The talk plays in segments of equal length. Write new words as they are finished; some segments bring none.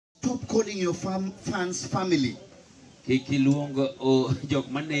Stop calling your fans family. Don't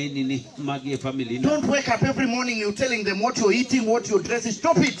wake up every morning, you're telling them what you're eating, what you're dressing.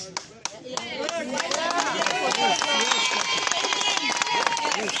 Stop it.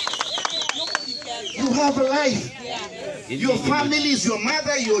 You have a life. Your family is your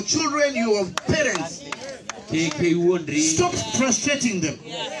mother, your children, your parents. Stop frustrating them.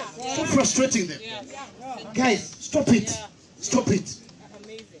 Stop frustrating them. Guys, stop it. Stop it.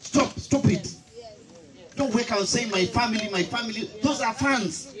 Stop it. Don't wake up and say my family, my family. Those are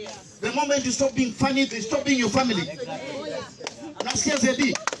fans. The moment you stop being funny, they stop being your family. Leave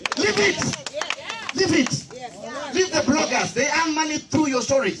it. Leave it. Leave the bloggers. They earn money through your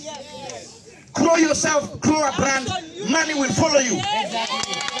stories. Grow yourself, grow a brand, money will follow you.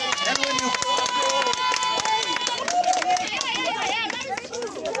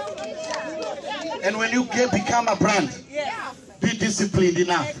 And when you become a brand, be disciplined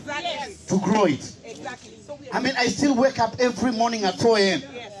enough to grow it. I mean, I still wake up every morning at 4 a.m.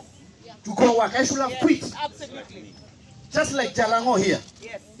 to go work. I should have quit. Just like Jalango here.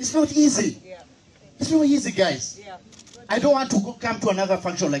 It's not easy. It's not easy, guys. I don't want to come to another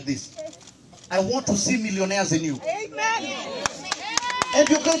function like this. I want to see millionaires in you. Amen. And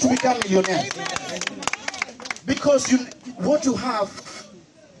you're going to become millionaires. Because what you have,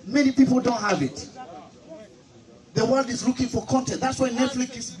 many people don't have it. The world is looking for content. That's why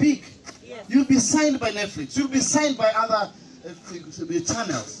Netflix is big. You'll be signed by Netflix. You'll be signed by other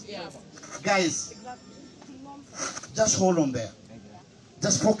channels. Guys, just hold on there.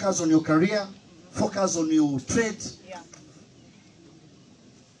 Just focus on your career. Focus on your trade.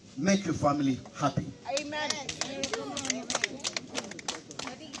 Make your family happy. Amen.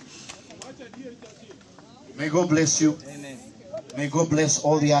 May God bless you. Amen. May God bless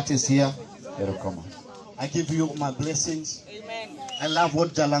all the artists here. I give you my blessings. Amen. I love what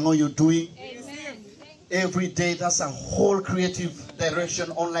Jalango you're doing. Amen. Every day, that's a whole creative direction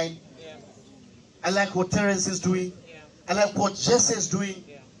online. Yeah. I like what Terence is doing. Yeah. I like what Jesse is doing.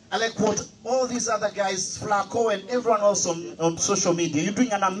 Yeah. I like what all these other guys, Flaco and everyone else on social media. You're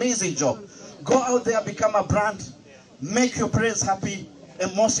doing an amazing job. Go out there, become a brand, make your parents happy,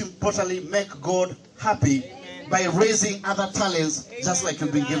 and most importantly, make God happy by raising other talents just like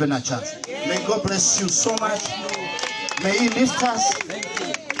you've been given a chance. May God bless you so much. May He lift us.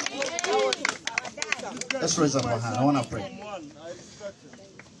 Let's raise up our hand. I want to pray.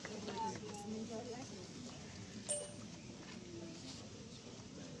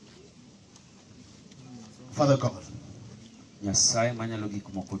 Father God,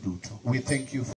 we thank you for